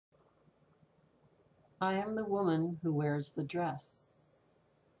I am the woman who wears the dress.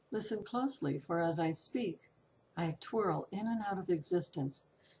 Listen closely, for as I speak, I twirl in and out of existence.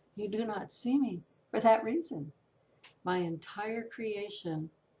 You do not see me for that reason. My entire creation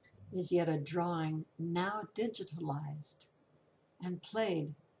is yet a drawing, now digitalized and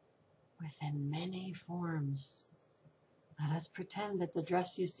played within many forms. Let us pretend that the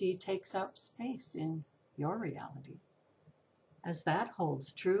dress you see takes up space in your reality. As that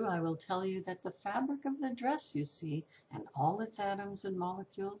holds true, I will tell you that the fabric of the dress you see and all its atoms and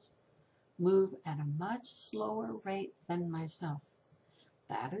molecules move at a much slower rate than myself.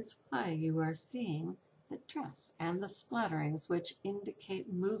 That is why you are seeing the dress and the splatterings which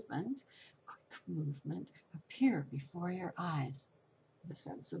indicate movement, quick movement, appear before your eyes, the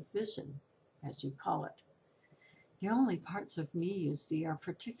sense of vision, as you call it. The only parts of me you see are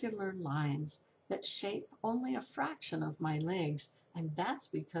particular lines that shape only a fraction of my legs, and that's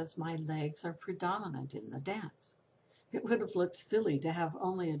because my legs are predominant in the dance. It would have looked silly to have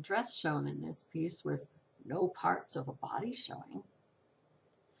only a dress shown in this piece with no parts of a body showing.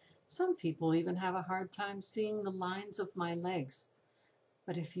 Some people even have a hard time seeing the lines of my legs,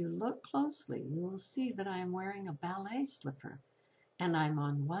 but if you look closely, you will see that I am wearing a ballet slipper, and I'm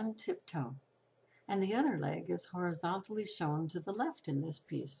on one tiptoe, and the other leg is horizontally shown to the left in this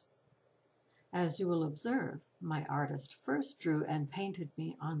piece. As you will observe, my artist first drew and painted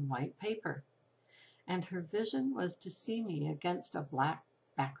me on white paper, and her vision was to see me against a black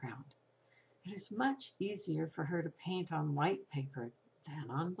background. It is much easier for her to paint on white paper than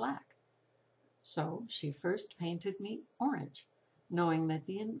on black. So she first painted me orange, knowing that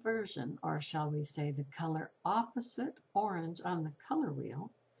the inversion, or shall we say the color opposite orange on the color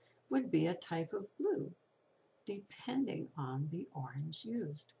wheel, would be a type of blue, depending on the orange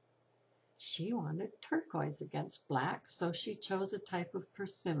used. She wanted turquoise against black, so she chose a type of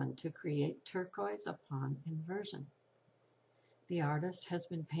persimmon to create turquoise upon inversion. The artist has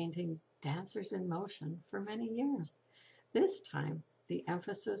been painting dancers in motion for many years. This time, the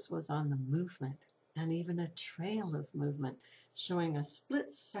emphasis was on the movement and even a trail of movement, showing a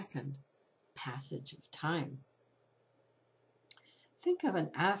split-second passage of time. Think of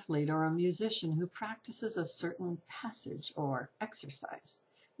an athlete or a musician who practices a certain passage or exercise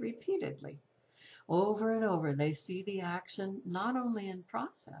repeatedly. Over and over, they see the action not only in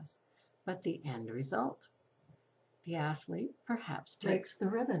process, but the end result. The athlete perhaps takes the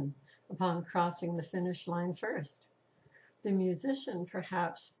ribbon upon crossing the finish line first. The musician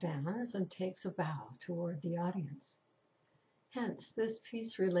perhaps stands and takes a bow toward the audience. Hence, this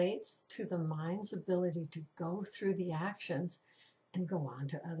piece relates to the mind's ability to go through the actions and go on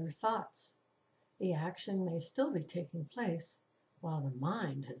to other thoughts. The action may still be taking place while the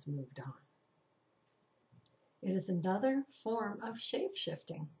mind has moved on. It is another form of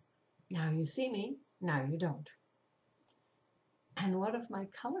shape-shifting. Now you see me, now you don't. And what if my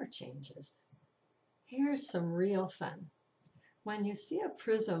color changes? Here's some real fun. When you see a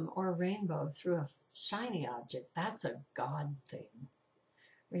prism or rainbow through a shiny object, that's a God thing.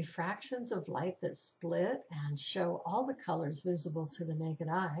 Refractions of light that split and show all the colors visible to the naked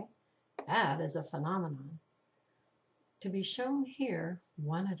eye, that is a phenomenon. To be shown here,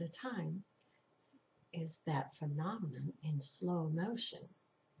 one at a time, is that phenomenon in slow motion.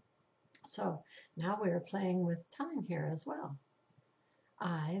 So now we are playing with time here as well.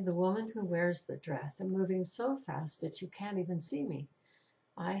 I, the woman who wears the dress, am moving so fast that you can't even see me.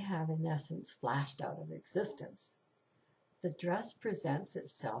 I have, in essence, flashed out of existence. The dress presents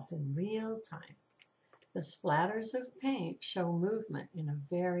itself in real time. The splatters of paint show movement in a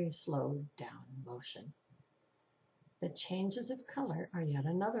very slowed down motion. The changes of color are yet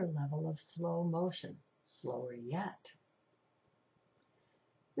another level of slow motion, slower yet.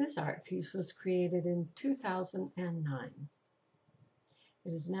 This art piece was created in 2009. It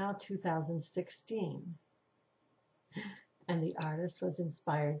is now 2016, and the artist was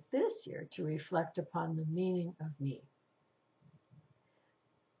inspired this year to reflect upon the meaning of me.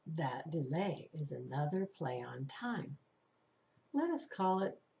 That delay is another play on time. Let us call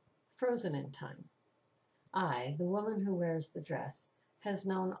it frozen in time. I, the woman who wears the dress, has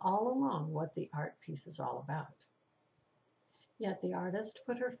known all along what the art piece is all about. Yet the artist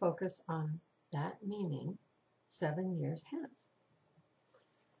put her focus on that meaning 7 years hence.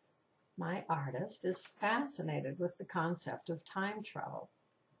 My artist is fascinated with the concept of time travel.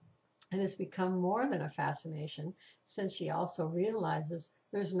 It has become more than a fascination since she also realizes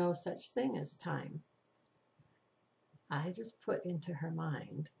there's no such thing as time. I just put into her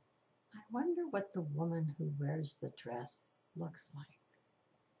mind, I wonder what the woman who wears the dress looks like.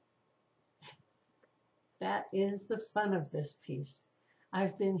 That is the fun of this piece.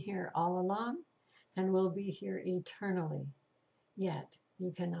 I've been here all along, and will be here eternally. Yet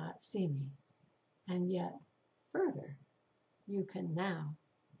you cannot see me. And yet, further, you can now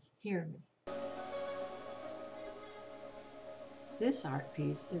hear me. This art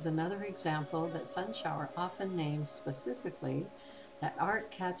piece is another example that Sunshower often names specifically that art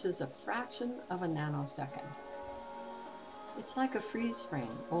catches a fraction of a nanosecond. It's like a freeze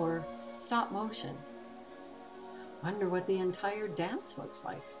frame or stop motion. Wonder what the entire dance looks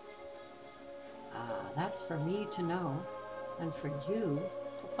like. That's for me to know and for you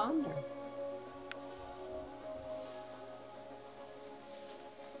to ponder.